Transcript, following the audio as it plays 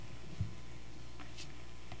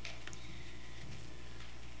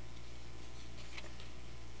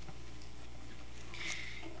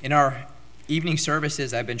In our evening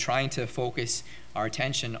services, I've been trying to focus our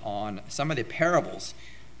attention on some of the parables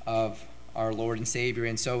of our Lord and Savior.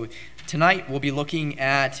 And so tonight we'll be looking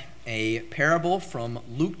at a parable from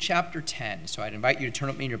Luke chapter 10. So I'd invite you to turn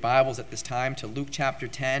with me in your Bibles at this time to Luke chapter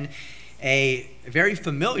 10, a very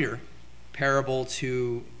familiar parable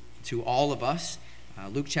to all of us.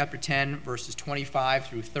 Luke chapter 10, verses 25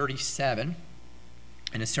 through 37,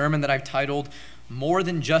 and a sermon that I've titled, More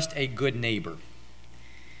Than Just a Good Neighbor.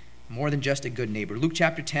 More than just a good neighbor. Luke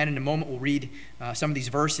chapter 10, in a moment we'll read some of these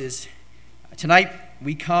verses. Tonight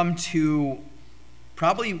we come to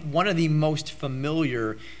probably one of the most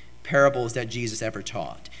familiar parables that Jesus ever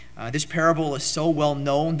taught. This parable is so well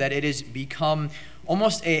known that it has become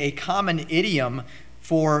almost a common idiom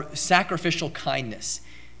for sacrificial kindness.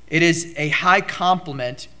 It is a high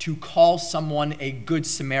compliment to call someone a good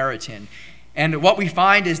Samaritan. And what we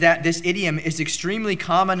find is that this idiom is extremely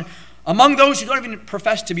common among those who don't even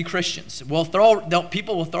profess to be Christians.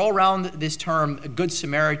 People will throw around this term, a good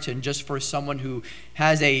Samaritan, just for someone who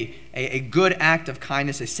has a good act of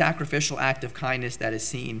kindness, a sacrificial act of kindness that is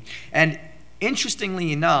seen. And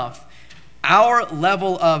interestingly enough, our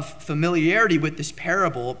level of familiarity with this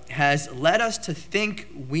parable has led us to think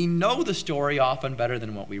we know the story often better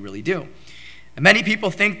than what we really do. And many people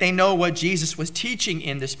think they know what Jesus was teaching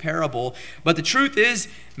in this parable, but the truth is,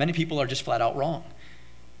 many people are just flat out wrong.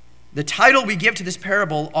 The title we give to this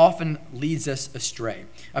parable often leads us astray.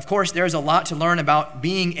 Of course, there's a lot to learn about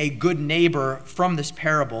being a good neighbor from this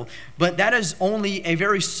parable, but that is only a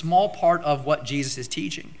very small part of what Jesus is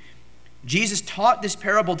teaching. Jesus taught this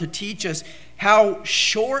parable to teach us how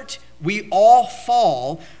short we all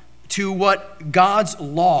fall to what God's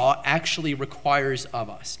law actually requires of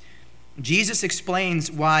us. Jesus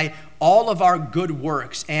explains why all of our good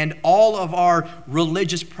works and all of our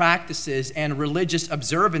religious practices and religious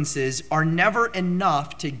observances are never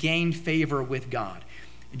enough to gain favor with God.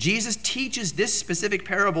 Jesus teaches this specific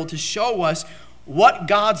parable to show us what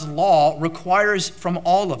God's law requires from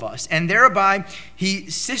all of us. And thereby, he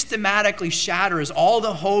systematically shatters all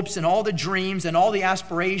the hopes and all the dreams and all the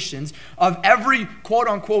aspirations of every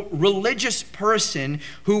quote-unquote religious person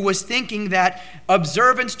who was thinking that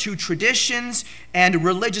observance to traditions and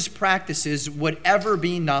religious practices would ever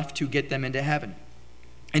be enough to get them into heaven.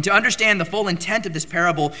 And to understand the full intent of this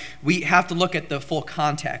parable, we have to look at the full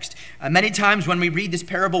context. Many times when we read this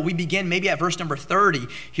parable, we begin maybe at verse number 30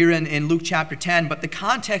 here in Luke chapter 10, but the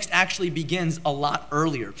context actually begins a lot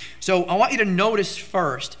earlier. So I want you to notice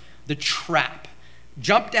first the trap.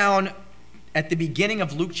 Jump down at the beginning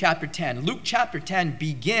of Luke chapter 10. Luke chapter 10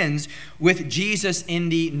 begins with Jesus in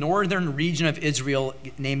the northern region of Israel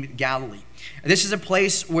named Galilee. This is a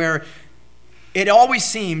place where it always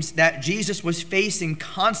seems that Jesus was facing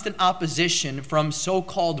constant opposition from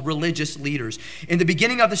so-called religious leaders. In the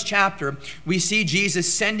beginning of this chapter, we see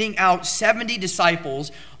Jesus sending out 70 disciples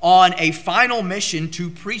on a final mission to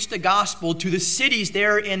preach the gospel to the cities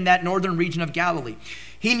there in that northern region of Galilee.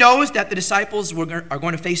 He knows that the disciples are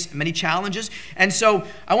going to face many challenges, and so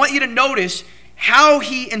I want you to notice how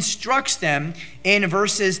he instructs them in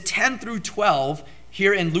verses 10 through 12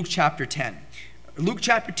 here in Luke chapter 10. Luke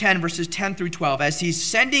chapter 10, verses 10 through 12, as he's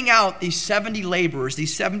sending out these 70 laborers,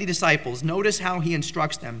 these 70 disciples, notice how he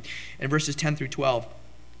instructs them in verses 10 through 12.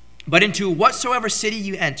 But into whatsoever city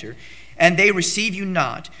you enter, and they receive you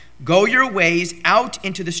not, go your ways out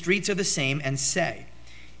into the streets of the same, and say,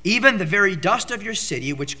 even the very dust of your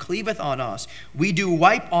city, which cleaveth on us, we do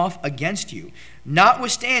wipe off against you.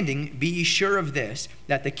 Notwithstanding, be ye sure of this,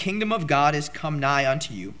 that the kingdom of God is come nigh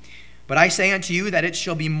unto you. But I say unto you that it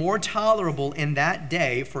shall be more tolerable in that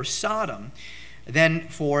day for Sodom than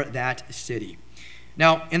for that city.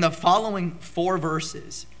 Now, in the following 4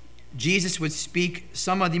 verses, Jesus would speak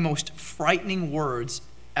some of the most frightening words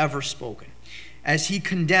ever spoken. As he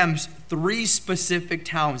condemns 3 specific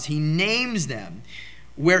towns, he names them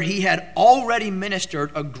where he had already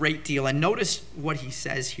ministered a great deal. And notice what he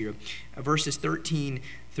says here, verses 13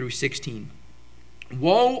 through 16.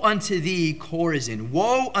 Woe unto thee, Chorazin!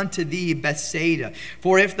 Woe unto thee, Bethsaida!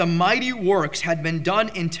 For if the mighty works had been done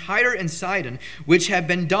in Tyre and Sidon, which have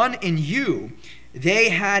been done in you, they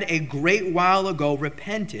had a great while ago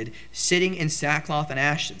repented, sitting in sackcloth and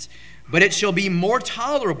ashes. But it shall be more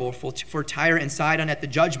tolerable for Tyre and Sidon at the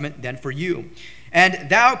judgment than for you. And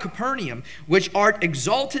thou, Capernaum, which art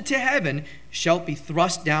exalted to heaven, shalt be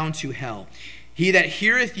thrust down to hell. He that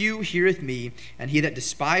heareth you heareth me, and he that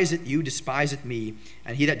despiseth you despiseth me,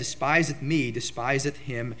 and he that despiseth me despiseth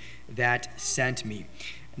him that sent me.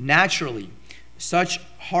 Naturally, such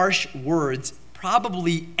harsh words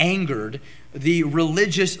probably angered the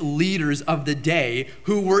religious leaders of the day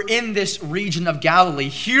who were in this region of Galilee,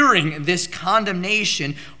 hearing this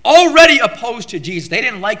condemnation, already opposed to Jesus. They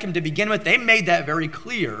didn't like him to begin with. They made that very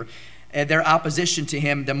clear, their opposition to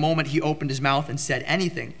him, the moment he opened his mouth and said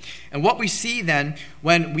anything. And what we see then,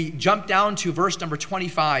 when we jump down to verse number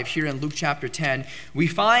 25 here in Luke chapter 10, we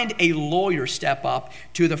find a lawyer step up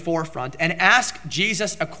to the forefront and ask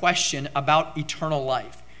Jesus a question about eternal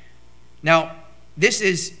life. Now, this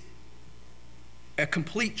is a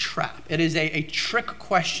complete trap. It is a trick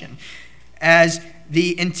question, as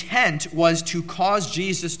the intent was to cause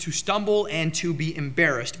Jesus to stumble and to be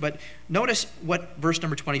embarrassed. But notice what verse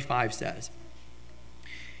number 25 says.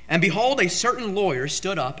 And behold, a certain lawyer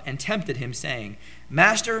stood up and tempted him, saying,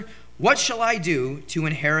 Master, what shall I do to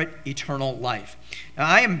inherit eternal life? Now,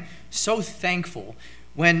 I am so thankful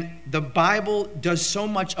when the Bible does so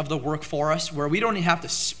much of the work for us, where we don't even have to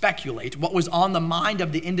speculate what was on the mind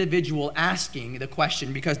of the individual asking the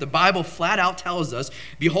question, because the Bible flat out tells us,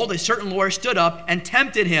 behold, a certain lawyer stood up and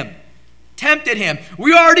tempted him. Tempted him.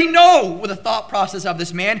 We already know the thought process of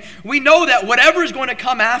this man. We know that whatever is going to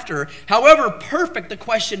come after, however perfect the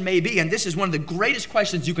question may be, and this is one of the greatest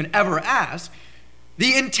questions you can ever ask,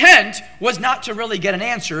 the intent was not to really get an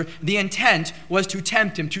answer. The intent was to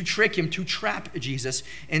tempt him, to trick him, to trap Jesus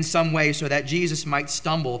in some way so that Jesus might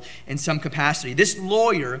stumble in some capacity. This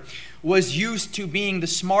lawyer was used to being the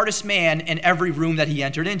smartest man in every room that he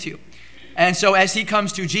entered into. And so as he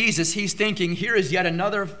comes to Jesus, he's thinking, here is yet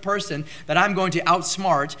another person that I'm going to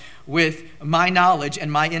outsmart with my knowledge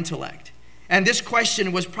and my intellect. And this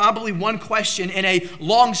question was probably one question in a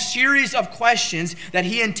long series of questions that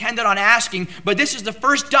he intended on asking. But this is the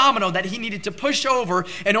first domino that he needed to push over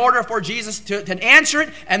in order for Jesus to answer it.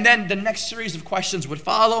 And then the next series of questions would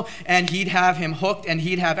follow. And he'd have him hooked. And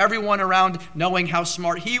he'd have everyone around knowing how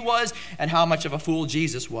smart he was and how much of a fool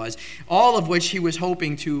Jesus was. All of which he was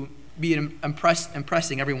hoping to be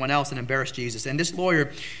impressing everyone else and embarrass Jesus. And this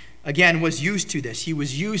lawyer, again, was used to this. He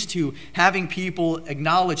was used to having people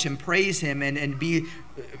acknowledge him, praise him, and be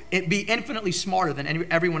infinitely smarter than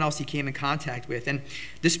everyone else he came in contact with. And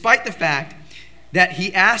despite the fact that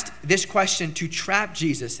he asked this question to trap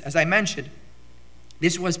Jesus, as I mentioned,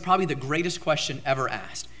 this was probably the greatest question ever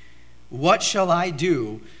asked. What shall I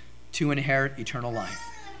do to inherit eternal life?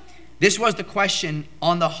 This was the question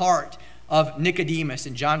on the heart of Nicodemus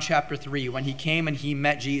in John chapter 3 when he came and he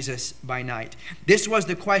met Jesus by night. This was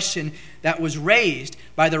the question that was raised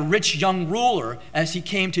by the rich young ruler as he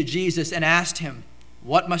came to Jesus and asked him,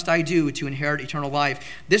 what must I do to inherit eternal life?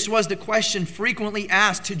 This was the question frequently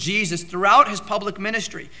asked to Jesus throughout his public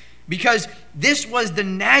ministry, because this was the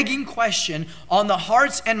nagging question on the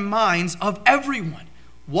hearts and minds of everyone.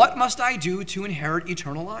 What must I do to inherit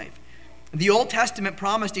eternal life? The Old Testament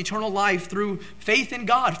promised eternal life through faith in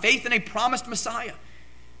God, faith in a promised Messiah.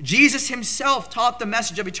 Jesus himself taught the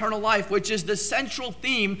message of eternal life, which is the central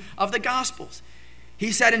theme of the Gospels.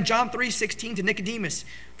 He said in John 3:16 to Nicodemus,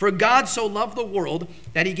 For God so loved the world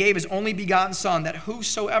that he gave his only begotten Son, that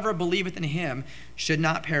whosoever believeth in him should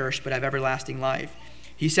not perish but have everlasting life.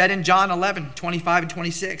 He said in John 11:25 and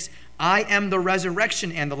 26, I am the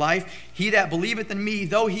resurrection and the life. He that believeth in me,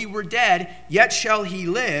 though he were dead, yet shall he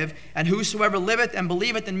live. And whosoever liveth and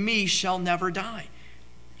believeth in me shall never die.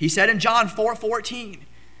 He said in John 4:14,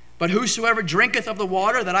 But whosoever drinketh of the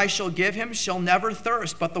water that I shall give him shall never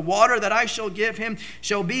thirst. But the water that I shall give him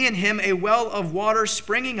shall be in him a well of water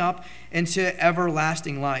springing up into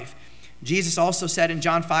everlasting life. Jesus also said in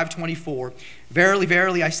John 5:24, Verily,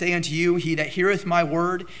 verily, I say unto you, he that heareth my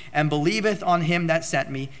word and believeth on him that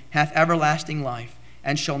sent me hath everlasting life,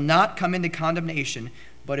 and shall not come into condemnation,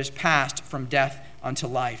 but is passed from death unto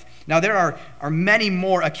life. Now there are many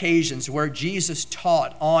more occasions where Jesus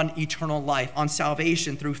taught on eternal life, on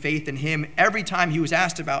salvation through faith in him, every time he was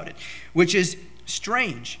asked about it, which is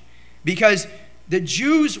strange, because the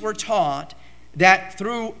Jews were taught that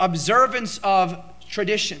through observance of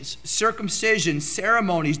traditions, circumcision,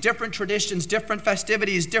 ceremonies, different traditions, different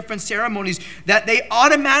festivities, different ceremonies, that they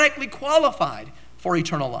automatically qualified for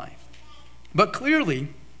eternal life. But clearly,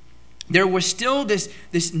 there was still this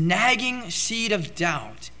nagging seed of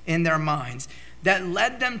doubt in their minds that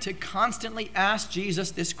led them to constantly ask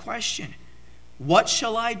Jesus this question, what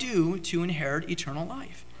shall I do to inherit eternal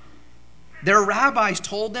life? Their rabbis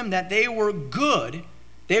told them that they were good.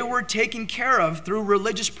 They were taken care of through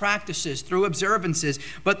religious practices, through observances,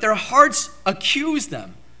 but their hearts accused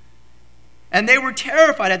them. And they were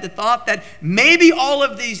terrified at the thought that maybe all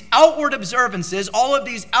of these outward observances, all of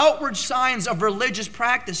these outward signs of religious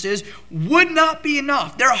practices would not be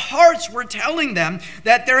enough. Their hearts were telling them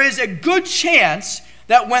that there is a good chance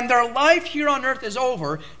that when their life here on earth is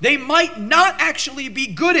over, they might not actually be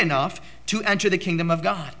good enough to enter the kingdom of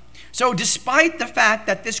God. So despite the fact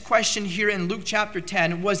that this question here in Luke chapter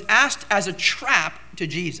 10 was asked as a trap to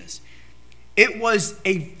Jesus, it was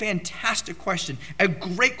a fantastic question, a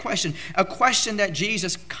great question, a question that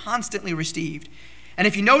Jesus constantly received. And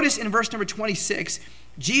if you notice in verse number 26,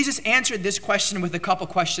 Jesus answered this question with a couple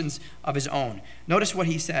questions of his own. Notice what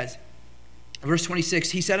he says. Verse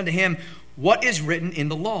 26, he said unto him, what is written in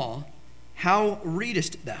the law? How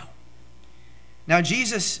readest thou? Now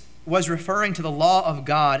Jesus was referring to the law of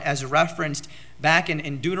God as referenced back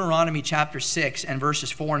in Deuteronomy chapter 6 and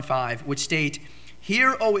verses 4 and 5, which state,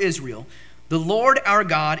 Hear, O Israel, the Lord our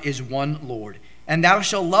God is one Lord, and thou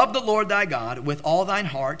shalt love the Lord thy God with all thine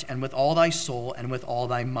heart and with all thy soul and with all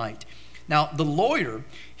thy might. Now, the lawyer,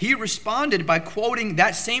 he responded by quoting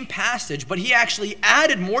that same passage, but he actually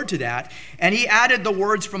added more to that, and he added the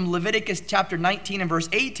words from Leviticus chapter 19 and verse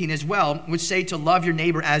 18 as well, which say to love your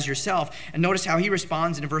neighbor as yourself. And notice how he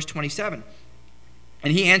responds in verse 27.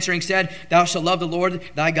 And he answering said, Thou shalt love the Lord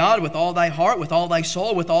thy God with all thy heart, with all thy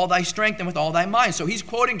soul, with all thy strength, and with all thy mind. So he's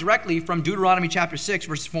quoting directly from Deuteronomy chapter 6,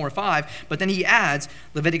 verses 4 and 5, but then he adds,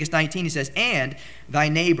 Leviticus 19, he says, and thy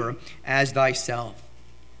neighbor as thyself.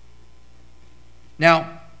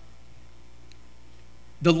 Now,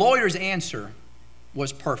 the lawyer's answer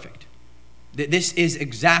was perfect. This is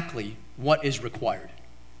exactly what is required.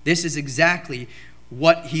 This is exactly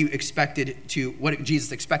what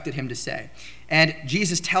Jesus expected him to say. And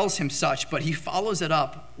Jesus tells him such, but he follows it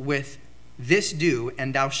up with, this do,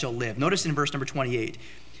 and thou shalt live. Notice in verse number 28,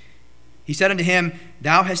 he said unto him,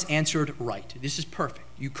 Thou hast answered right. This is perfect.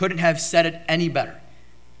 You couldn't have said it any better.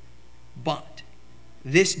 But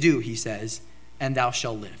this do, he says, and thou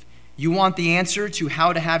shalt live. You want the answer to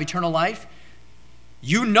how to have eternal life?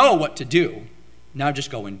 You know what to do. Now just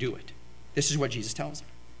go and do it. This is what Jesus tells him.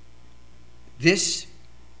 This,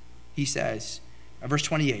 he says, verse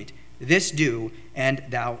 28, this do, and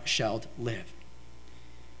thou shalt live.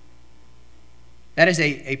 That is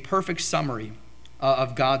a perfect summary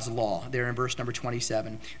of God's law there in verse number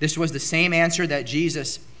 27. This was the same answer that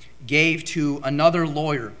Jesus gave to another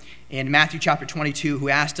lawyer in Matthew chapter 22 who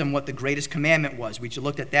asked him what the greatest commandment was. We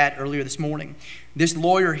looked at that earlier this morning. This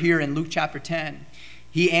lawyer here in Luke chapter 10,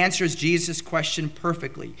 he answers Jesus' question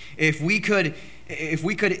perfectly. If we could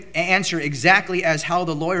answer exactly as how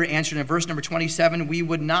the lawyer answered in verse number 27, we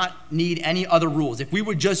would not need any other rules. If we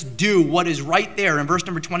would just do what is right there in verse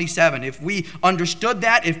number 27, if we understood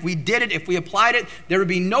that, if we did it, if we applied it, there would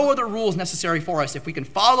be no other rules necessary for us. If we can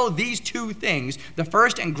follow these two things, the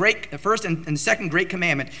first and second great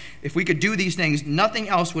commandment, if we could do these things, nothing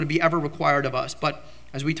else would be ever required of us. But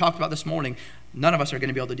as we talked about this morning, none of us are going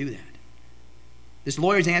to be able to do that. This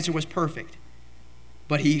lawyer's answer was perfect,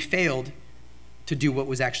 but he failed to do what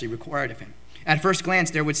was actually required of him. At first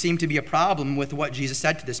glance, there would seem to be a problem with what Jesus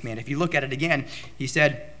said to this man. If you look at it again, he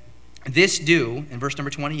said, this do, in verse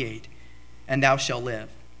number 28, and thou shalt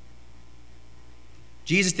live.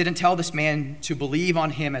 Jesus didn't tell this man to believe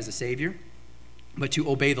on him as a Savior, but to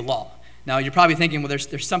obey the law. Now, you're probably thinking, well,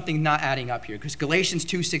 there's something not adding up here, because Galatians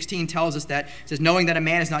 2:16 tells us that, it says, knowing that a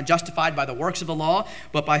man is not justified by the works of the law,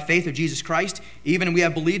 but by faith of Jesus Christ, even we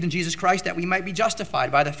have believed in Jesus Christ that we might be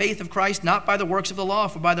justified by the faith of Christ, not by the works of the law,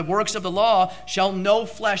 for by the works of the law shall no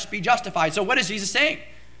flesh be justified. So what is Jesus saying?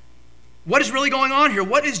 What is really going on here?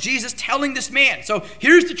 What is Jesus telling this man? So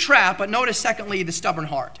here's the trap, but notice secondly, the stubborn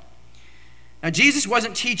heart. Now, Jesus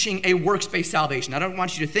wasn't teaching a works-based salvation. I don't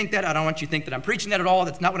want you to think that. I don't want you to think that I'm preaching that at all.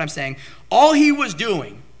 That's not what I'm saying. All Jesus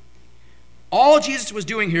was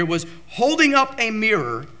doing here was holding up a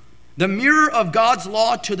mirror, the mirror of God's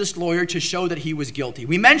law to this lawyer to show that he was guilty.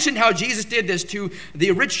 We mentioned how Jesus did this to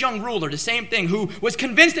the rich young ruler, the same thing, who was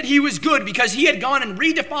convinced that he was good because he had gone and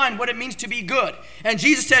redefined what it means to be good. And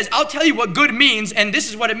Jesus says, I'll tell you what good means, and this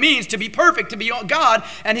is what it means to be perfect, to be God.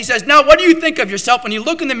 And he says, now what do you think of yourself when you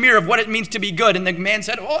look in the mirror of what it means to be good? And the man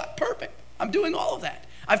said, oh, perfect. I'm doing all of that.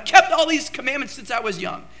 I've kept all these commandments since I was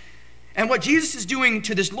young. And what Jesus is doing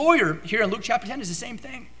to this lawyer here in Luke chapter 10 is the same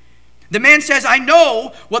thing. The man says, I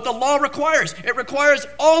know what the law requires. It requires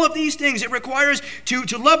all of these things. It requires to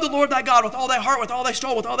love the Lord thy God with all thy heart, with all thy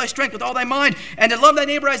soul, with all thy strength, with all thy mind, and to love thy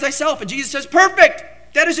neighbor as thyself. And Jesus says,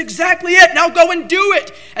 perfect. That is exactly it. Now go and do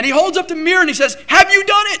it. And he holds up the mirror and he says, have you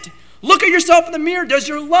done it? Look at yourself in the mirror. Does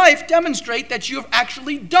your life demonstrate that you have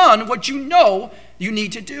actually done what you know you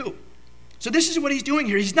need to do? So this is what he's doing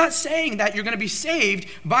here. He's not saying that you're going to be saved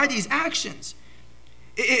by these actions.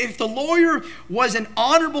 If the lawyer was an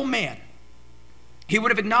honorable man, he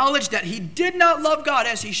would have acknowledged that he did not love God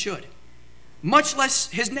as he should, much less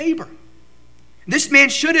his neighbor. This man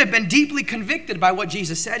should have been deeply convicted by what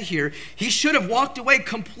Jesus said here. He should have walked away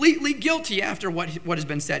completely guilty after what has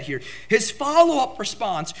been said here. His follow-up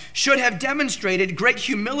response should have demonstrated great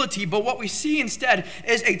humility, but what we see instead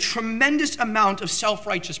is a tremendous amount of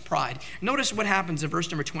self-righteous pride. Notice what happens in verse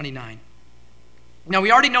number 29. Now,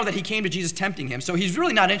 we already know that he came to Jesus tempting him, so he's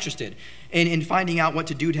really not interested in finding out what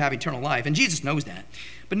to do to have eternal life, and Jesus knows that.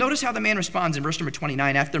 But notice how the man responds in verse number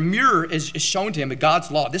 29. After the mirror is shown to him of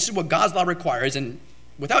God's law, this is what God's law requires, and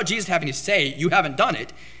without Jesus having to say, you haven't done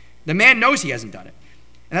it, the man knows he hasn't done it.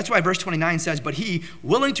 And that's why verse 29 says, but he,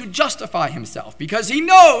 willing to justify himself, because he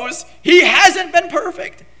knows he hasn't been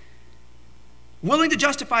perfect, willing to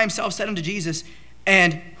justify himself, said unto Jesus,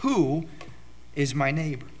 and who is my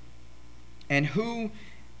neighbor? And who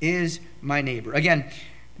is my neighbor? Again,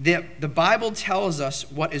 the Bible tells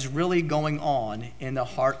us what is really going on in the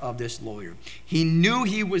heart of this lawyer. He knew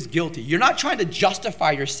he was guilty. You're not trying to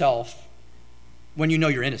justify yourself when you know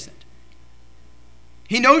you're innocent.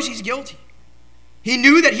 He knows he's guilty. He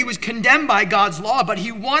knew that he was condemned by God's law, but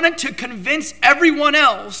he wanted to convince everyone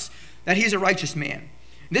else that he's a righteous man.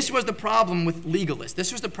 This was the problem with legalists.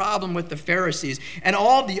 This was the problem with the Pharisees and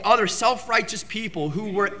all the other self-righteous people who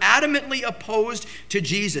were adamantly opposed to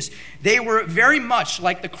Jesus. They were very much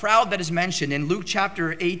like the crowd that is mentioned in Luke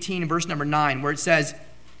chapter 18, verse number 9, where it says,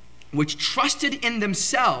 which trusted in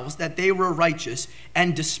themselves that they were righteous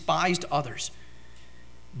and despised others.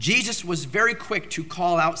 Jesus was very quick to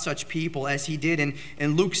call out such people, as he did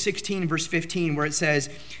in Luke 16, verse 15, where it says,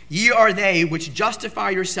 ye are they which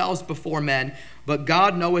justify yourselves before men, but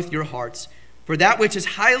God knoweth your hearts. For that which is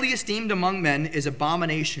highly esteemed among men is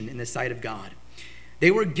abomination in the sight of God.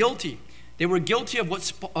 They were guilty. They were guilty of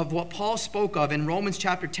what Paul spoke of in Romans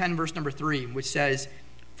chapter 10, verse number 3, which says,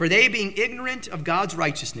 for they being ignorant of God's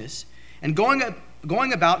righteousness and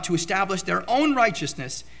going about to establish their own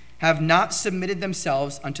righteousness, have not submitted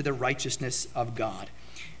themselves unto the righteousness of God.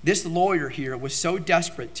 This lawyer here was so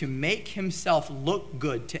desperate to make himself look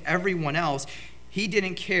good to everyone else, he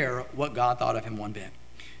didn't care what God thought of him one bit.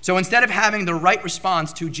 So instead of having the right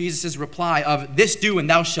response to Jesus' reply of this do and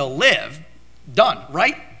thou shalt live, done,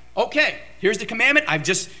 right? Okay, here's the commandment. I've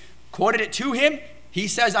just quoted it to him. He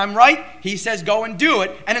says I'm right. He says go and do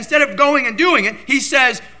it. And instead of going and doing it, he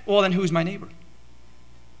says, well, then who's my neighbor?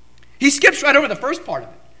 He skips right over the first part of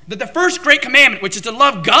it. The first great commandment, which is to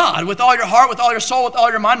love God with all your heart, with all your soul, with all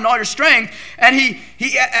your mind, and all your strength. And he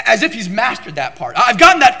as if he's mastered that part. I've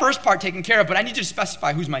gotten that first part taken care of, but I need you to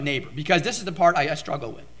specify who's my neighbor, because this is the part I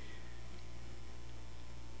struggle with.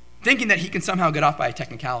 Thinking that he can somehow get off by a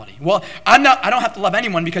technicality. Well, I don't have to love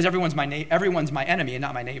anyone because everyone's my enemy and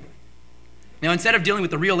not my neighbor. Now, instead of dealing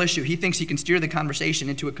with the real issue, he thinks he can steer the conversation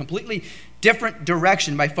into a completely different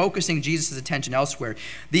direction by focusing Jesus' attention elsewhere.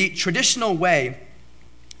 The traditional way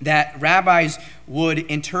that rabbis would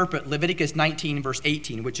interpret Leviticus 19, verse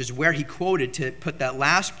 18, which is where he quoted to put that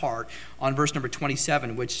last part on verse number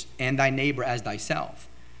 27, which, and thy neighbor as thyself.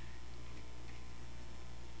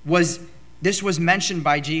 This was mentioned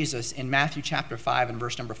by Jesus in Matthew chapter 5 and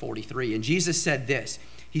verse number 43. And Jesus said this,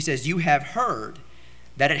 he says, you have heard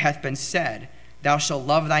that it hath been said, thou shalt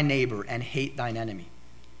love thy neighbor and hate thine enemy.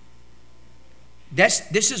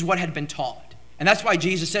 This is what had been taught. And that's why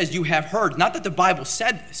Jesus says, you have heard. Not that the Bible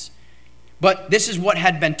said this, but this is what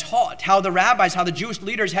had been taught. How the rabbis, how the Jewish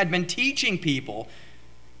leaders had been teaching people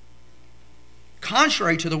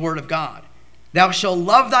contrary to the word of God. Thou shalt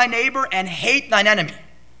love thy neighbor and hate thine enemy.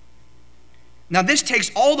 Now this takes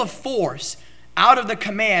all the force out of the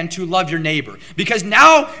command to love your neighbor, because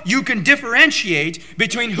now you can differentiate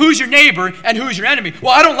between who's your neighbor and who's your enemy.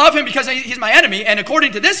 Well, I don't love him because he's my enemy, and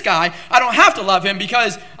according to this guy, I don't have to love him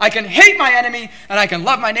because I can hate my enemy and I can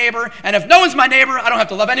love my neighbor, and if no one's my neighbor, I don't have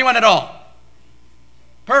to love anyone at all.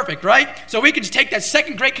 Perfect, right? So we can just take that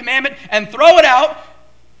second great commandment and throw it out,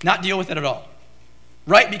 not deal with it at all,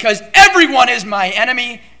 right? Because everyone is my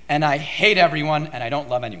enemy and I hate everyone and I don't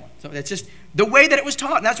love anyone. So that's just the way that it was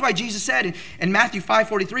taught. And that's why Jesus said in Matthew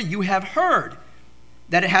 5:43, you have heard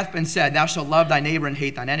that it hath been said, thou shalt love thy neighbor and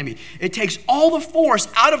hate thine enemy. It takes all the force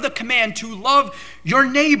out of the command to love your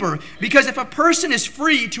neighbor, because if a person is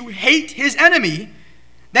free to hate his enemy,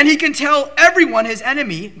 then he can tell everyone his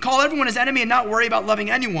enemy, call everyone his enemy, and not worry about loving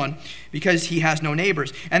anyone because he has no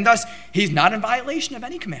neighbors. And thus, he's not in violation of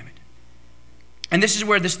any commandment. And this is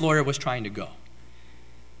where this lawyer was trying to go.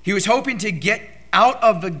 He was hoping to get out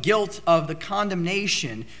of the guilt of the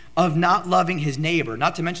condemnation of not loving his neighbor,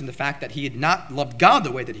 not to mention the fact that he had not loved God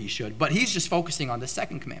the way that he should, but he's just focusing on the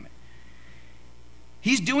second commandment.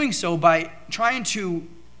 He's doing so by trying to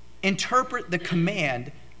interpret the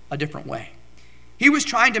command a different way. He was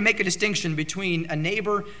trying to make a distinction between a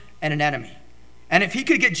neighbor and an enemy. And if he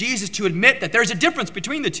could get Jesus to admit that there's a difference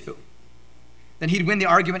between the two, then he'd win the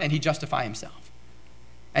argument and he'd justify himself.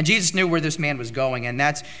 And Jesus knew where this man was going, and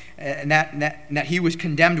that he was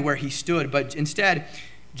condemned where he stood. But instead,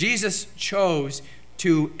 Jesus chose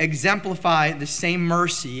to exemplify the same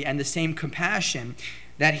mercy and the same compassion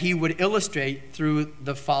that he would illustrate through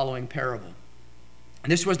the following parable.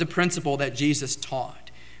 And this was the principle that Jesus taught,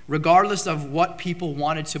 regardless of what people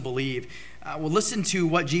wanted to believe. Well, listen to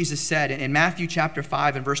what Jesus said in Matthew chapter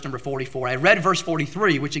 5 and verse number 44. I read verse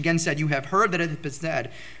 43, which again said, "You have heard that it has been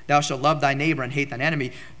said, thou shalt love thy neighbor and hate thine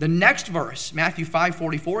enemy." The next verse, Matthew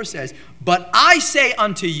 5:44 says, "But I say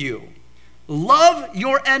unto you, love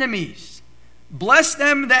your enemies, bless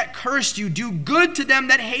them that curse you, do good to them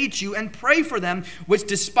that hate you, and pray for them which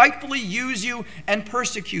despitefully use you and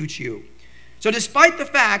persecute you." So despite the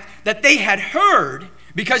fact that they had heard,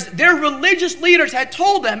 because their religious leaders had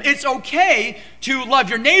told them it's okay to love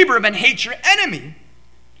your neighbor and hate your enemy,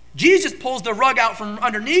 Jesus pulls the rug out from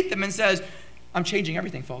underneath them and says, "I'm changing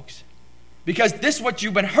everything, folks. Because this, what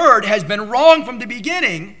you've been heard, has been wrong from the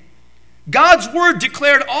beginning. God's word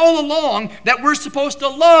declared all along that we're supposed to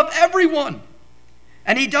love everyone."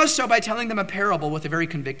 And he does so by telling them a parable with a very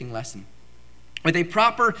convicting lesson, with a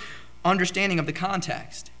proper understanding of the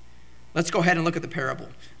context. Let's go ahead and look at the parable.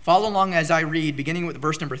 Follow along as I read, beginning with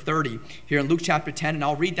verse number 30 here in Luke chapter 10, and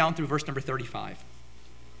I'll read down through verse number 35.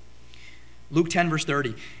 Luke 10, verse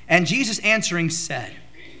 30. "And Jesus answering said,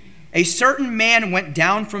 A certain man went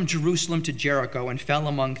down from Jerusalem to Jericho and fell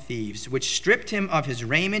among thieves, which stripped him of his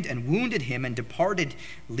raiment and wounded him and departed,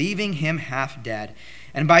 leaving him half dead.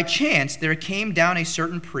 And by chance there came down a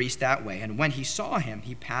certain priest that way, and when he saw him,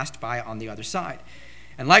 he passed by on the other side.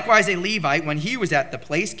 And likewise a Levite, when he was at the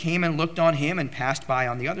place, came and looked on him and passed by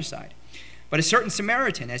on the other side. But a certain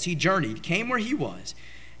Samaritan, as he journeyed, came where he was,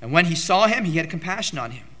 and when he saw him, he had compassion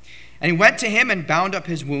on him. And he went to him and bound up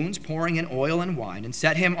his wounds, pouring in oil and wine, and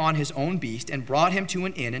set him on his own beast, and brought him to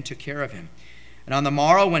an inn, and took care of him. And on the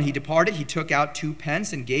morrow, when he departed, he took out 2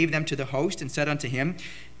 pence, and gave them to the host, and said unto him,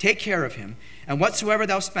 Take care of him, and whatsoever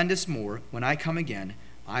thou spendest more, when I come again,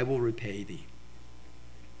 I will repay thee."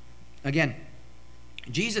 Again,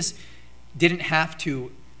 Jesus didn't have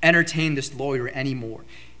to entertain this lawyer anymore.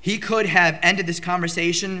 He could have ended this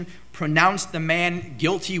conversation, pronounced the man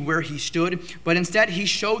guilty where he stood, but instead he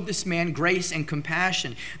showed this man grace and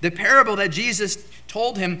compassion. The parable that Jesus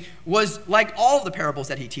told him was like all the parables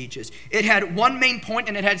that he teaches. It had one main point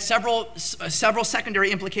and it had several secondary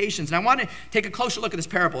implications. And I want to take a closer look at this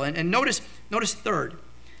parable. And notice third,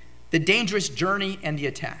 the dangerous journey and the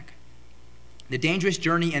attack. The dangerous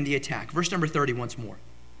journey and the attack. Verse number 30 once more.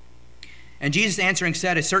 "And Jesus answering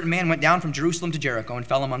said, A certain man went down from Jerusalem to Jericho and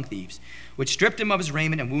fell among thieves, which stripped him of his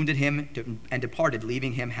raiment and wounded him and departed,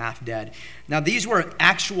 leaving him half dead." Now these were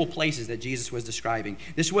actual places that Jesus was describing.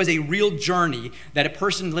 This was a real journey that a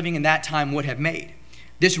person living in that time would have made.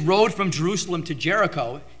 This road from Jerusalem to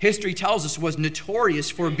Jericho, history tells us, was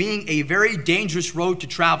notorious for being a very dangerous road to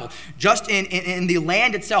travel. Just in the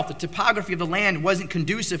land itself, the topography of the land wasn't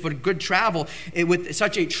conducive for good travel with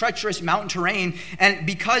such a treacherous mountain terrain. And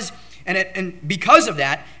because of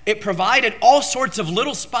that, it provided all sorts of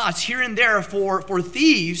little spots here and there for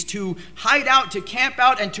thieves to hide out, to camp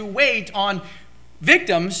out, and to wait on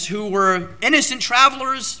victims who were innocent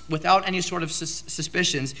travelers without any sort of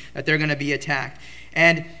suspicions that they're going to be attacked.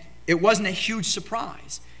 And it wasn't a huge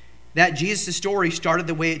surprise that Jesus' story started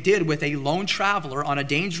the way it did, with a lone traveler on a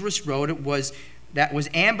dangerous road that was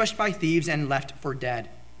ambushed by thieves and left for dead.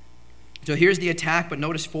 So here's the attack, but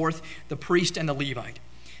notice fourth, the priest and the Levite.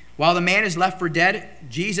 While the man is left for dead,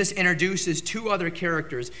 Jesus introduces 2 other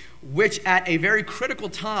characters, which at a very critical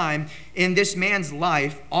time in this man's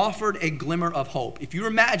life offered a glimmer of hope. If you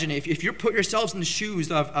imagine, if you put yourselves in the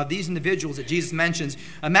shoes of these individuals that Jesus mentions,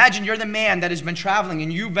 imagine you're the man that has been traveling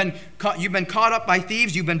and you've been caught up by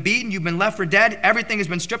thieves, you've been beaten, you've been left for dead, everything has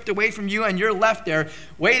been stripped away from you, and you're left there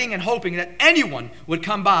waiting and hoping that anyone would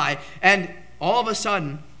come by. And all of a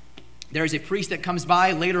sudden, there's a priest that comes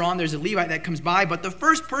by. Later on, there's a Levite that comes by. But the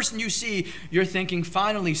first person you see, you're thinking,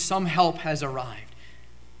 finally, some help has arrived.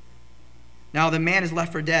 Now, the man is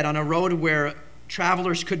left for dead on a road where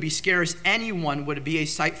travelers could be scarce. Anyone would be a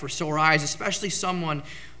sight for sore eyes, especially someone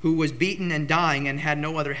who was beaten and dying and had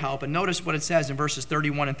no other help. And notice what it says in verses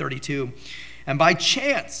 31 and 32. "And by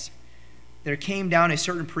chance, there came down a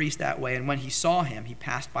certain priest that way, and when he saw him, he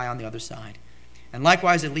passed by on the other side. And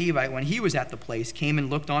likewise a Levite, when he was at the place, came and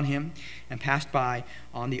looked on him and passed by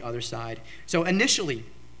on the other side." So initially,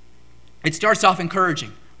 it starts off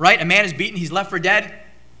encouraging, right? A man is beaten, he's left for dead.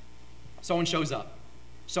 Someone shows up.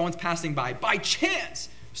 Someone's passing by. By chance,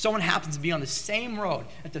 Someone happens to be on the same road,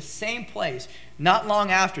 at the same place, not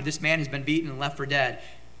long after this man has been beaten and left for dead,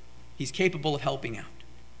 he's capable of helping out.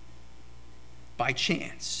 By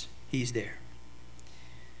chance, he's there.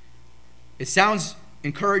 It sounds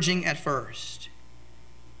encouraging at first.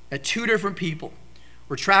 That two different people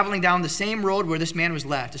were traveling down the same road where this man was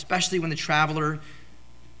left, especially when the traveler,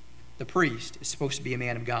 the priest, is supposed to be a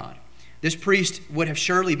man of God. This priest would have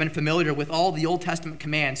surely been familiar with all the Old Testament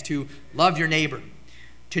commands to love your neighbor,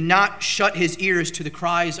 to not shut his ears to the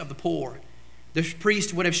cries of the poor. This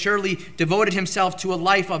priest would have surely devoted himself to a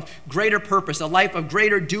life of greater purpose, a life of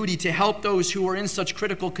greater duty to help those who were in such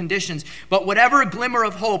critical conditions. But whatever glimmer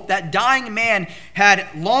of hope that dying man had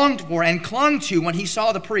longed for and clung to when he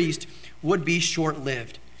saw the priest would be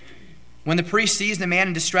short-lived. When the priest sees the man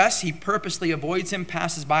in distress, he purposely avoids him,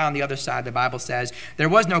 passes by on the other side. The Bible says there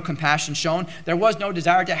was no compassion shown. There was no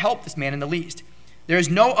desire to help this man in the least. There is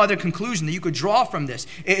no other conclusion that you could draw from this.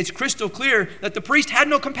 It's crystal clear that the priest had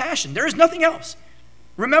no compassion. There is nothing else.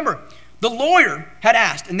 Remember, the lawyer had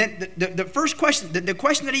asked, and then the first question, the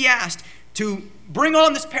question that he asked to bring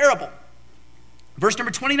on this parable, verse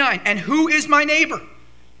number 29, and who is my neighbor?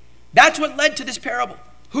 That's what led to this parable.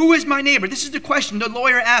 Who is my neighbor? This is the question the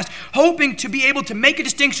lawyer asked, hoping to be able to make a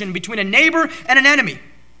distinction between a neighbor and an enemy.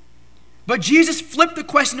 But Jesus flipped the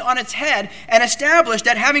question on its head and established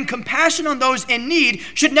that having compassion on those in need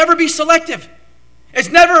should never be selective. It's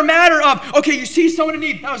never a matter of, okay, you see someone in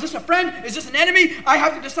need. Now, is this a friend? Is this an enemy? I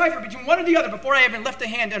have to decipher between one or the other before I even lift a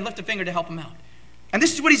hand and lift a finger to help him out. And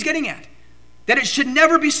this is what he's getting at, that it should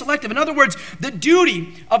never be selective. In other words, the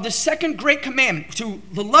duty of the second great commandment, to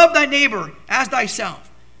love thy neighbor as thyself,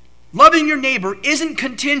 loving your neighbor isn't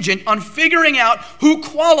contingent on figuring out who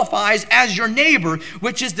qualifies as your neighbor,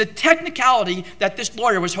 which is the technicality that this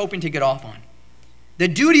lawyer was hoping to get off on. The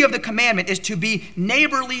duty of the commandment is to be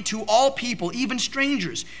neighborly to all people, even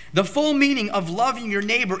strangers. The full meaning of loving your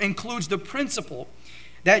neighbor includes the principle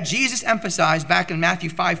that Jesus emphasized back in Matthew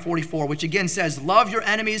 5:44, which again says, love your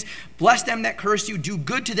enemies, bless them that curse you, do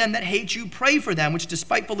good to them that hate you, pray for them which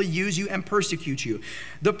despitefully use you and persecute you.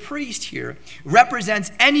 The priest here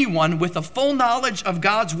represents anyone with a full knowledge of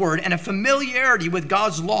God's word and a familiarity with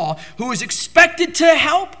God's law who is expected to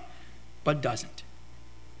help but doesn't.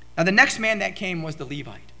 Now the next man that came was the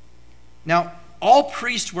Levite. Now all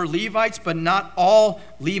priests were Levites, but not all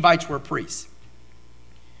Levites were priests.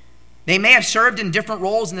 They may have served in different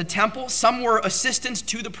roles in the temple. Some were assistants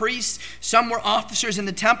to the priests. Some were officers in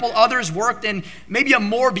the temple. Others worked in maybe a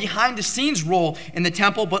more behind-the-scenes role in the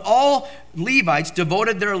temple. But all Levites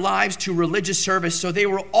devoted their lives to religious service, so they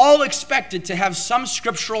were all expected to have some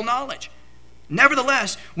scriptural knowledge.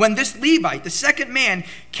 Nevertheless, when this Levite, the second man,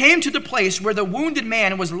 came to the place where the wounded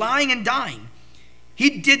man was lying and dying, he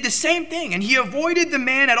did the same thing, and he avoided the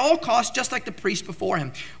man at all costs, just like the priest before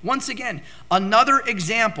him. Once again, another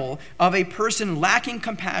example of a person lacking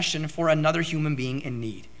compassion for another human being in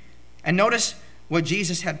need. And notice what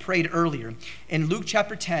Jesus had prayed earlier in Luke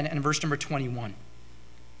chapter 10 and verse number 21.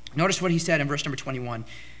 Notice what he said in verse number 21.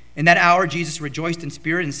 In that hour, Jesus rejoiced in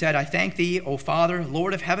spirit and said, I thank thee, O Father,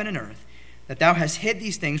 Lord of heaven and earth, that thou hast hid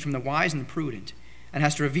these things from the wise and the prudent, and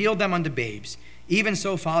hast revealed them unto babes. Even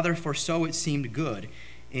so, Father, for so it seemed good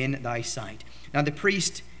in thy sight. Now the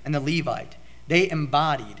priest and the Levite, they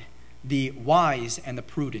embodied the wise and the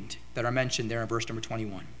prudent that are mentioned there in verse number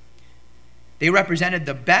 21. They represented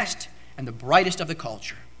the best and the brightest of the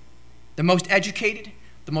culture, the most educated,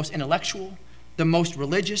 the most intellectual, the most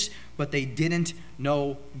religious, but they didn't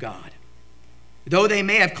know God. Though they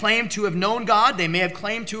may have claimed to have known God, they may have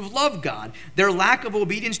claimed to have loved God, their lack of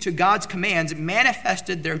obedience to God's commands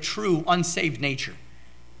manifested their true unsaved nature.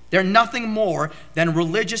 They're nothing more than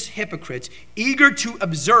religious hypocrites, eager to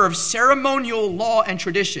observe ceremonial law and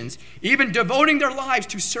traditions, even devoting their lives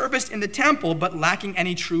to service in the temple, but lacking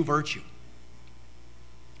any true virtue.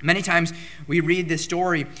 Many times we read this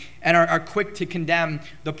story and are quick to condemn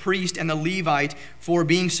the priest and the Levite for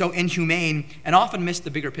being so inhumane and often miss the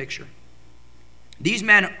bigger picture. These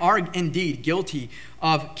men are indeed guilty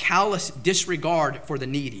of callous disregard for the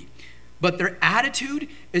needy, but their attitude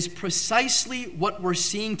is precisely what we're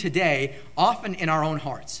seeing today, often in our own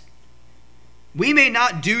hearts. We may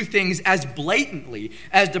not do things as blatantly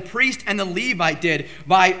as the priest and the Levite did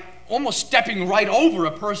by almost stepping right over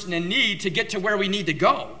a person in need to get to where we need to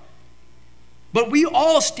go. But we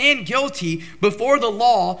all stand guilty before the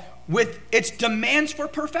law with its demands for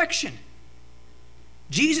perfection.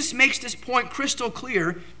 Jesus makes this point crystal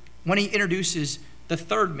clear when he introduces the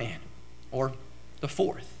third man, or the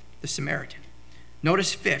fourth, the Samaritan.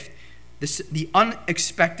 Notice fifth, the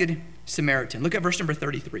unexpected Samaritan. Look at verse number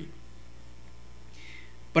 33.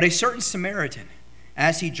 But a certain Samaritan,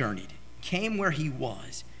 as he journeyed, came where he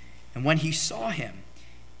was, and when he saw him,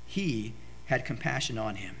 he had compassion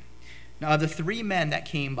on him. Now, of the 3 men that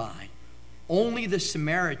came by, only the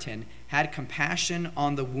Samaritan had compassion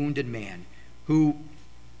on the wounded man, who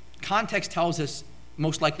context tells us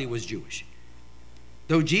most likely was Jewish.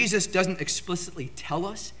 Though Jesus doesn't explicitly tell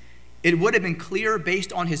us, it would have been clear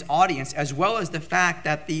based on his audience, as well as the fact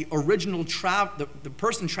that the original the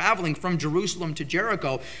person traveling from Jerusalem to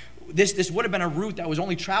Jericho, this would have been a route that was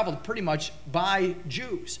only traveled pretty much by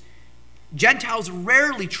Jews. Gentiles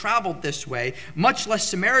rarely traveled this way, much less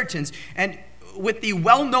Samaritans. And with the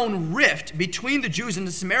well-known rift between the Jews and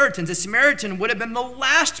the Samaritan would have been the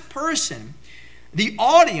last person the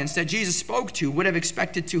audience that Jesus spoke to would have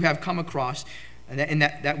expected to have come across in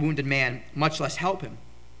that wounded man, much less help him.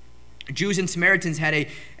 Jews and Samaritans had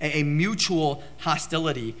a mutual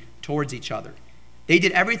hostility towards each other. They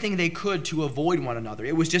did everything they could to avoid one another.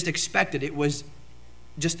 It was just expected. It was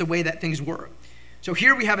just the way that things were. So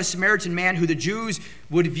here we have a Samaritan man who the Jews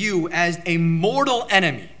would view as a mortal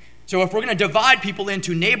enemy. So if we're going to divide people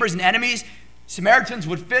into neighbors and enemies, Samaritans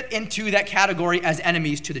would fit into that category as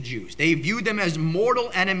enemies to the Jews. They viewed them as mortal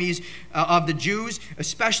enemies of the Jews,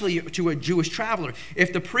 especially to a Jewish traveler.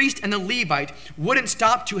 If the priest and the Levite wouldn't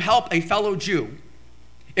stop to help a fellow Jew,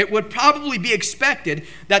 it would probably be expected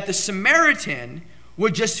that the Samaritan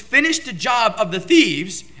would just finish the job of the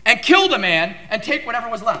thieves and kill the man and take whatever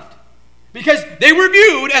was left. Because they were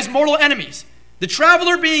viewed as mortal enemies. The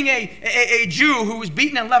traveler being a Jew who was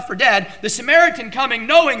beaten and left for dead, the Samaritan coming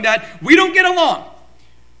knowing that we don't get along.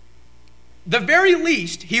 The very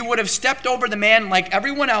least, he would have stepped over the man like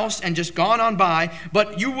everyone else and just gone on by,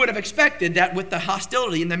 but you would have expected that with the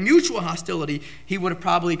hostility and the mutual hostility, he would have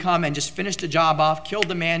probably come and just finished the job off, killed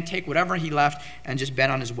the man, take whatever he left, and just been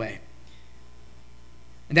on his way.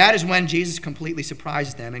 And that is when Jesus completely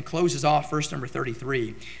surprises them and closes off verse number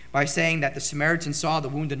 33 by saying that the Samaritan saw the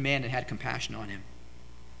wounded man and had compassion on him.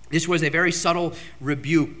 This was a very subtle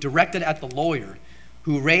rebuke directed at the lawyer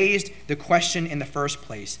who raised the question in the first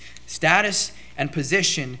place. Status and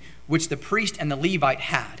position which the priest and the Levite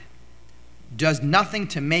had does nothing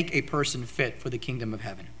to make a person fit for the kingdom of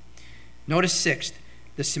heaven. Notice sixth,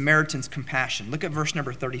 the Samaritan's compassion. Look at verse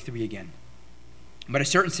number 33 again. But a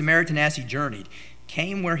certain Samaritan, as he journeyed,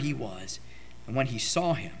 came where he was, and when he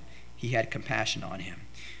saw him, he had compassion on him.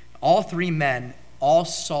 All 3 men all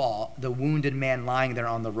saw the wounded man lying there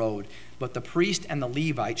on the road, but the priest and the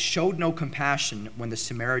Levite showed no compassion when the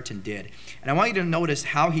Samaritan did. And I want you to notice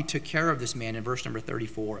how he took care of this man in verse number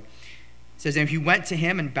 34. It says, and he went to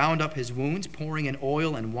him and bound up his wounds, pouring in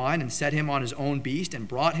oil and wine, and set him on his own beast, and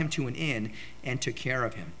brought him to an inn, and took care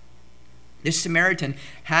of him. This Samaritan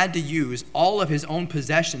had to use all of his own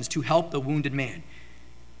possessions to help the wounded man.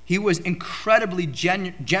 He was incredibly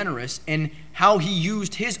generous in how he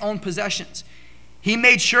used his own possessions. He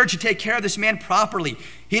made sure to take care of this man properly.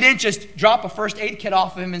 He didn't just drop a first aid kit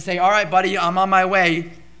off of him and say, all right, buddy, I'm on my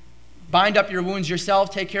way. Bind up your wounds yourself.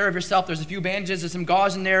 Take care of yourself. There's a few bandages. There's some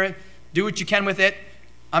gauze in there. Do what you can with it.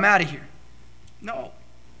 I'm out of here. No.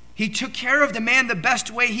 He took care of the man the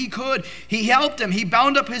best way he could. He helped him. He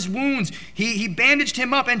bound up his wounds. He bandaged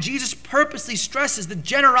him up. And Jesus purposely stresses the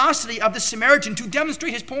generosity of the Samaritan to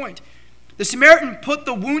demonstrate his point. The Samaritan put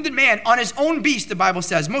the wounded man on his own beast, the Bible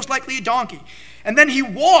says, most likely a donkey. And then he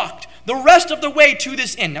walked the rest of the way to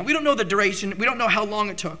this inn. Now, we don't know the duration. We don't know how long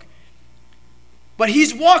it took. But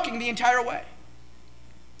he's walking the entire way.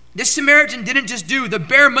 This Samaritan didn't just do the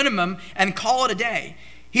bare minimum and call it a day.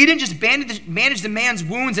 He didn't just manage the man's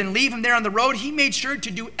wounds and leave him there on the road. He made sure to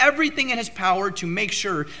do everything in his power to make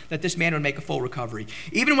sure that this man would make a full recovery.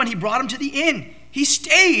 Even when he brought him to the inn, he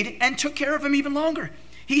stayed and took care of him even longer.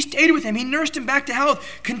 He stayed with him. He nursed him back to health,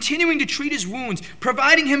 continuing to treat his wounds,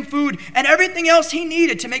 providing him food and everything else he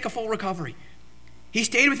needed to make a full recovery. He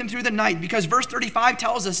stayed with him through the night because verse 35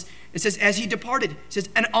 tells us, it says, as he departed, it says,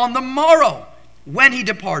 and on the morrow when he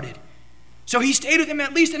departed. So he stayed with him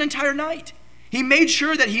at least an entire night. He made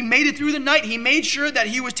sure that he made it through the night. He made sure that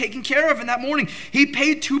he was taken care of in that morning. He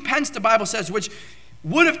paid 2 pence, the Bible says, which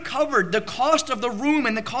would have covered the cost of the room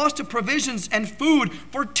and the cost of provisions and food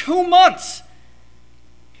for 2 months.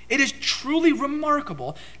 It is truly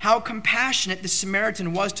remarkable how compassionate the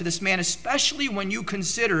Samaritan was to this man, especially when you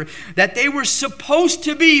consider that they were supposed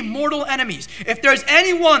to be mortal enemies. If there's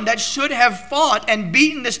anyone that should have fought and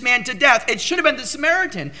beaten this man to death, it should have been the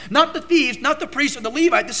Samaritan, not the thieves, not the priest or the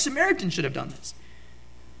Levite. The Samaritan should have done this.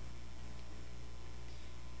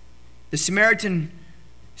 The Samaritan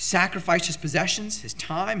sacrificed his possessions, his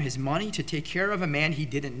time, his money to take care of a man he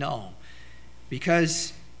didn't know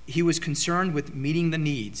because he was concerned with meeting the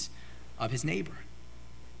needs of his neighbor.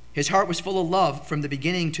 His heart was full of love from the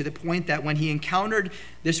beginning, to the point that when he encountered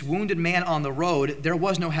this wounded man on the road, there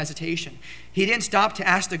was no hesitation. He didn't stop to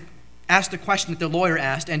ask the question that the lawyer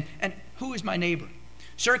asked, and who is my neighbor?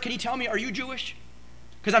 Sir, can you tell me, are you Jewish?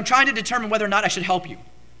 Because I'm trying to determine whether or not I should help you.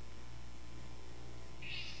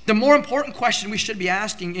 The more important question we should be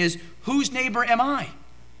asking is, whose neighbor am I?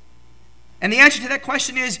 And the answer to that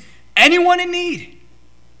question is, anyone in need.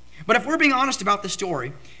 But if we're being honest about the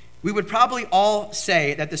story, we would probably all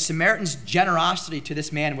say that the Samaritan's generosity to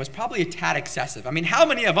this man was probably a tad excessive. I mean, how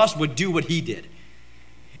many of us would do what he did?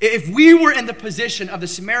 If we were in the position of the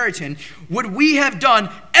Samaritan, would we have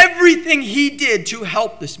done everything he did to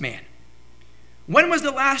help this man? When was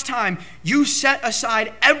the last time you set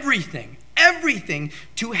aside everything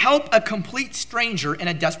to help a complete stranger in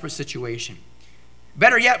a desperate situation?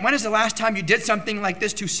 Better yet, when is the last time you did something like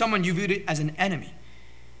this to someone you viewed as an enemy?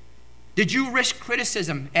 Did you risk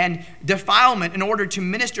criticism and defilement in order to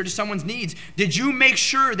minister to someone's needs? Did you make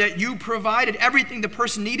sure that you provided everything the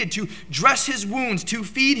person needed to dress his wounds, to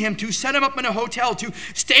feed him, to set him up in a hotel, to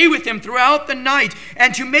stay with him throughout the night,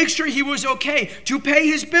 and to make sure he was okay, to pay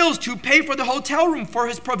his bills, to pay for the hotel room, for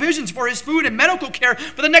his provisions, for his food and medical care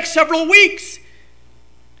for the next several weeks?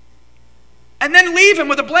 And then leave him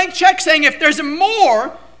with a blank check saying, if there's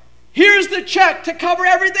more, here's the check to cover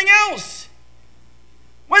everything else.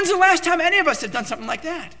 When's the last time any of us have done something like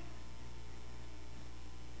that?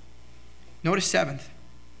 Notice seventh,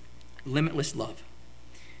 limitless love.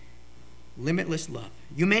 Limitless love.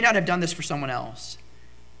 You may not have done this for someone else,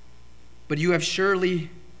 but you have surely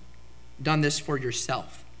done this for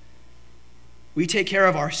yourself. We take care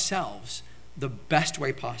of ourselves the best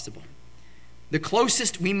way possible. The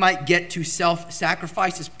closest we might get to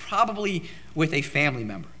self-sacrifice is probably with a family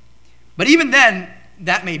member. But even then,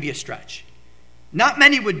 that may be a stretch. Not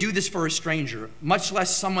many would do this for a stranger, much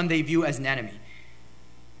less someone they view as an enemy.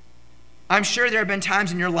 I'm sure there have been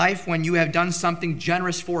times in your life when you have done something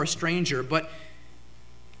generous for a stranger, but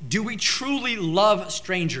do we truly love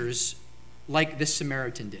strangers like this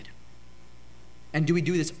Samaritan did? And do we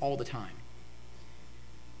do this all the time?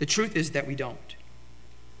 The truth is that we don't.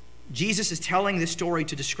 Jesus is telling this story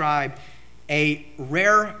to describe a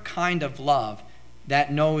rare kind of love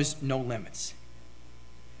that knows no limits.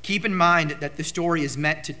 Keep in mind that the story is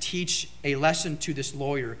meant to teach a lesson to this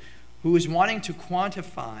lawyer who is wanting to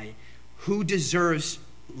quantify who deserves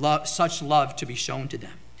such love to be shown to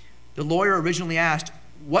them. The lawyer originally asked,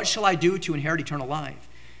 "What shall I do to inherit eternal life?"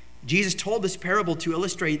 Jesus told this parable to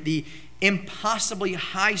illustrate the impossibly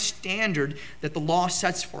high standard that the law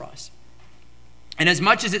sets for us. And as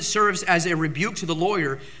much as it serves as a rebuke to the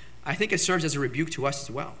lawyer, I think it serves as a rebuke to us as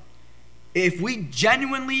well. If we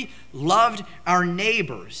genuinely loved our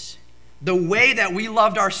neighbors the way that we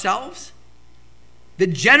loved ourselves, the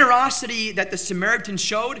generosity that the Samaritan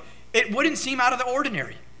showed, it wouldn't seem out of the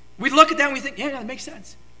ordinary. We'd look at that and we think, yeah, that makes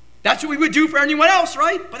sense. That's what we would do for anyone else,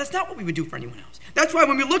 right? But that's not what we would do for anyone else. That's why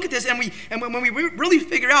when we look at this and when we really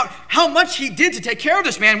figure out how much he did to take care of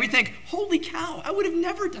this man, we think, holy cow, I would have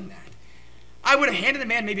never done that. I would have handed the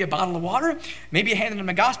man maybe a bottle of water, maybe handed him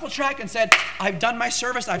a gospel tract and said, I've done my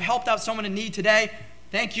service, I've helped out someone in need today,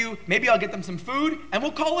 thank you, maybe I'll get them some food, and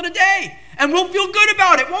we'll call it a day. And we'll feel good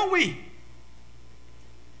about it, won't we?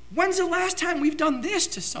 When's the last time we've done this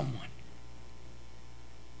to someone?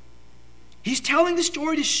 He's telling the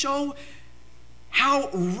story to show how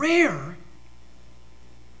rare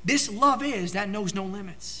this love is that knows no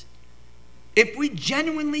limits. If we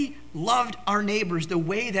genuinely loved our neighbors the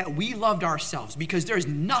way that we loved ourselves, because there's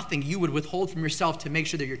nothing you would withhold from yourself to make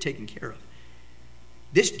sure that you're taken care of,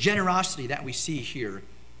 this generosity that we see here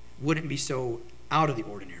wouldn't be so out of the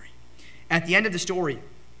ordinary. At the end of the story,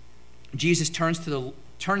 Jesus turns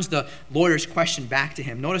the lawyer's question back to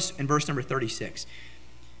him. Notice in verse number 36.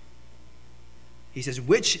 He says,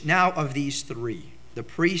 which now of these three, the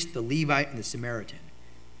priest, the Levite, and the Samaritan,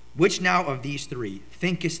 which now of these three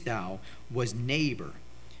thinkest thou was neighbor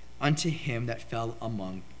unto him that fell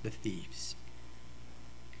among the thieves?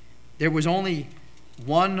 There was only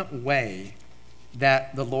one way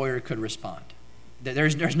that the lawyer could respond.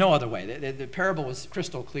 There's no other way. The parable was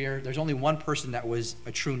crystal clear. There's only one person that was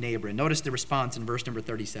a true neighbor. And notice the response in verse number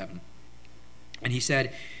 37. And he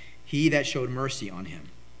said, he that showed mercy on him.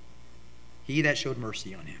 He that showed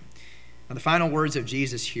mercy on him. Now the final words of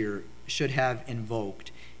Jesus here should have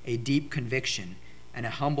invoked a deep conviction and a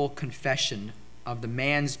humble confession of the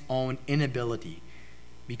man's own inability,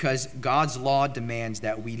 because God's law demands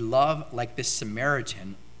that we love like this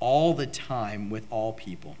Samaritan all the time with all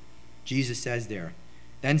people. Jesus says there,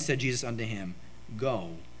 then said Jesus unto him,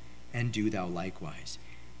 go and do thou likewise.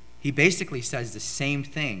 he basically says the same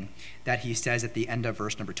thing that he says at the end of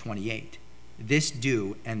verse number 28. This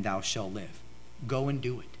do, and thou shalt live. Go and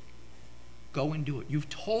do it. Go and do it. You've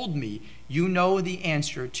told me you know the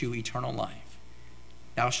answer to eternal life.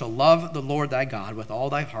 Thou shalt love the Lord thy God with all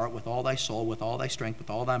thy heart, with all thy soul, with all thy strength, with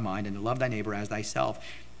all thy mind, and to love thy neighbor as thyself.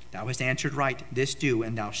 Thou hast answered right. This do,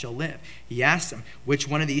 and thou shalt live. He asked him, which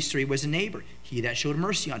one of these three was a neighbor? He that showed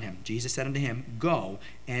mercy on him. Jesus said unto him, go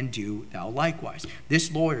and do thou likewise.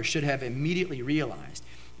 This lawyer should have immediately realized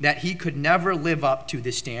that he could never live up to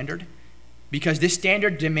this standard, because this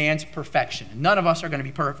standard demands perfection. None of us are going to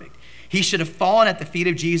be perfect. He should have fallen at the feet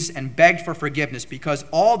of Jesus and begged for forgiveness, because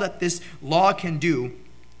all that this law can do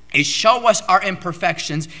is show us our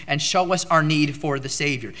imperfections and show us our need for the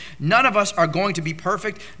Savior. None of us are going to be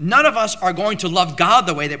perfect. None of us are going to love God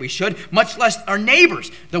the way that we should, much less our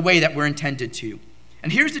neighbors the way that we're intended to.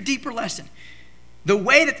 And here's the deeper lesson. The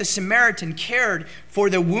way that the Samaritan cared for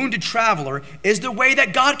the wounded traveler is the way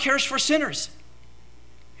that God cares for sinners.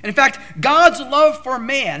 And in fact, God's love for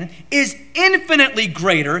man is infinitely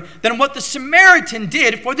greater than what the Samaritan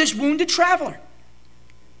did for this wounded traveler,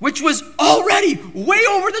 which was already way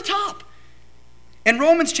over the top. In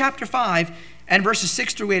Romans chapter 5 and verses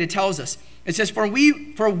 6 through 8, it tells us, it says, For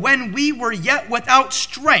when we were yet without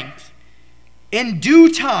strength, in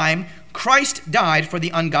due time Christ died for the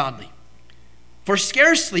ungodly. For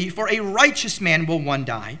scarcely for a righteous man will one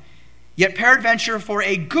die, yet peradventure for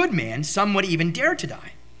a good man some would even dare to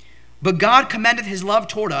die. But God commendeth his love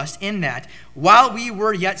toward us in that, while we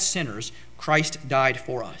were yet sinners, Christ died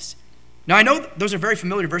for us. Now, I know those are very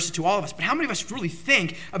familiar verses to all of us, but how many of us really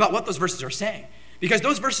think about what those verses are saying? Because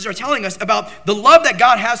those verses are telling us about the love that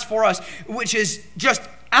God has for us, which is just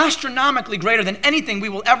astronomically greater than anything we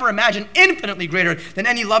will ever imagine, infinitely greater than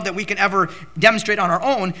any love that we can ever demonstrate on our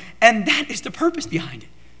own, and that is the purpose behind it.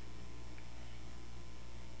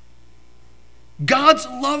 God's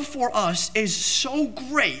love for us is so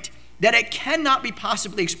great that it cannot be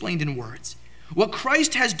possibly explained in words. What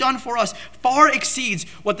Christ has done for us far exceeds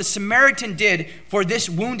what the Samaritan did for this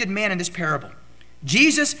wounded man in this parable.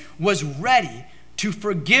 Jesus was ready to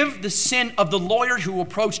forgive the sin of the lawyer who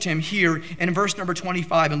approached him here in verse number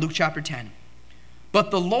 25 in Luke chapter 10. But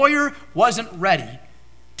the lawyer wasn't ready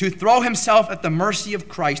to throw himself at the mercy of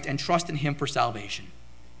Christ and trust in him for salvation.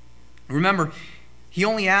 Remember, he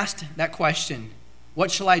only asked that question, what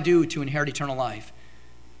shall I do to inherit eternal life?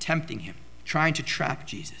 Tempting him, trying to trap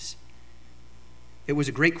Jesus. It was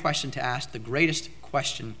a great question to ask, the greatest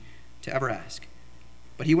question to ever ask.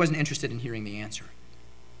 But he wasn't interested in hearing the answer.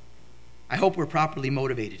 I hope we're properly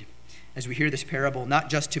motivated as we hear this parable, not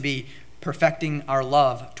just to be perfecting our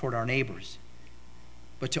love toward our neighbors,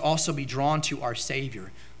 but to also be drawn to our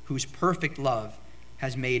Savior, whose perfect love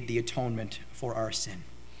has made the atonement for our sin.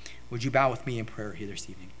 Would you bow with me in prayer here this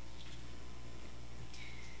evening?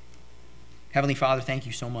 Heavenly Father, thank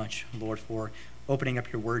you so much, Lord, for opening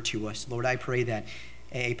up your word to us. Lord, I pray that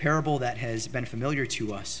a parable that has been familiar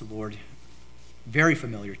to us, Lord, very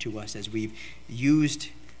familiar to us as we've used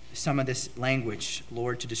some of this language,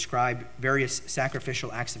 Lord, to describe various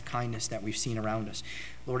sacrificial acts of kindness that we've seen around us.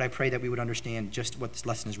 Lord, I pray that we would understand just what this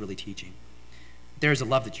lesson is really teaching. There is a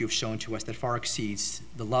love that you have shown to us that far exceeds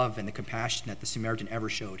the love and the compassion that the Samaritan ever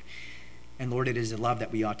showed. And Lord, it is a love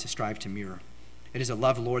that we ought to strive to mirror. It is a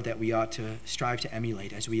love, Lord, that we ought to strive to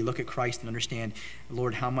emulate as we look at Christ and understand,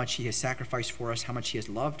 Lord, how much he has sacrificed for us, how much he has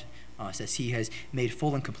loved us, as he has made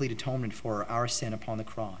full and complete atonement for our sin upon the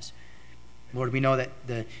cross. Lord, we know that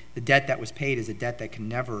the debt that was paid is a debt that can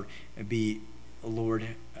never be, Lord,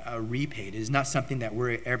 repaid. It is not something that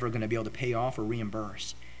we're ever going to be able to pay off or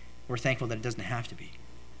reimburse. We're thankful that it doesn't have to be.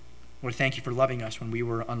 Lord, thank you for loving us when we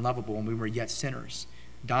were unlovable, when we were yet sinners,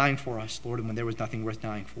 dying for us, Lord, and when there was nothing worth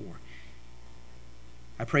dying for.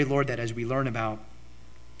 I pray, Lord, that as we learn about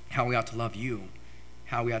how we ought to love you,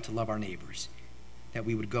 how we ought to love our neighbors, that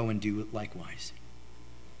we would go and do likewise.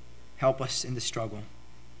 Help us in the struggle,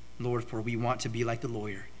 Lord, for we want to be like the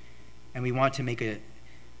lawyer, and we want to make a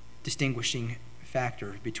distinguishing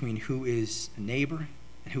factor between who is a neighbor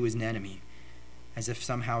and who is an enemy, as if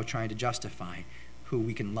somehow trying to justify who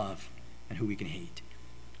we can love and who we can hate.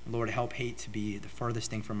 Lord, help hate to be the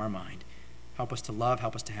furthest thing from our mind. Help us to love,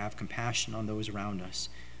 help us to have compassion on those around us.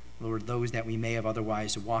 Lord, those that we may have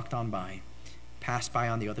otherwise walked on by, passed by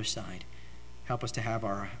on the other side. Help us to have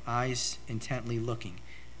our eyes intently looking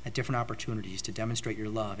at different opportunities to demonstrate your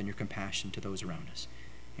love and your compassion to those around us.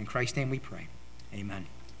 In Christ's name we pray. Amen.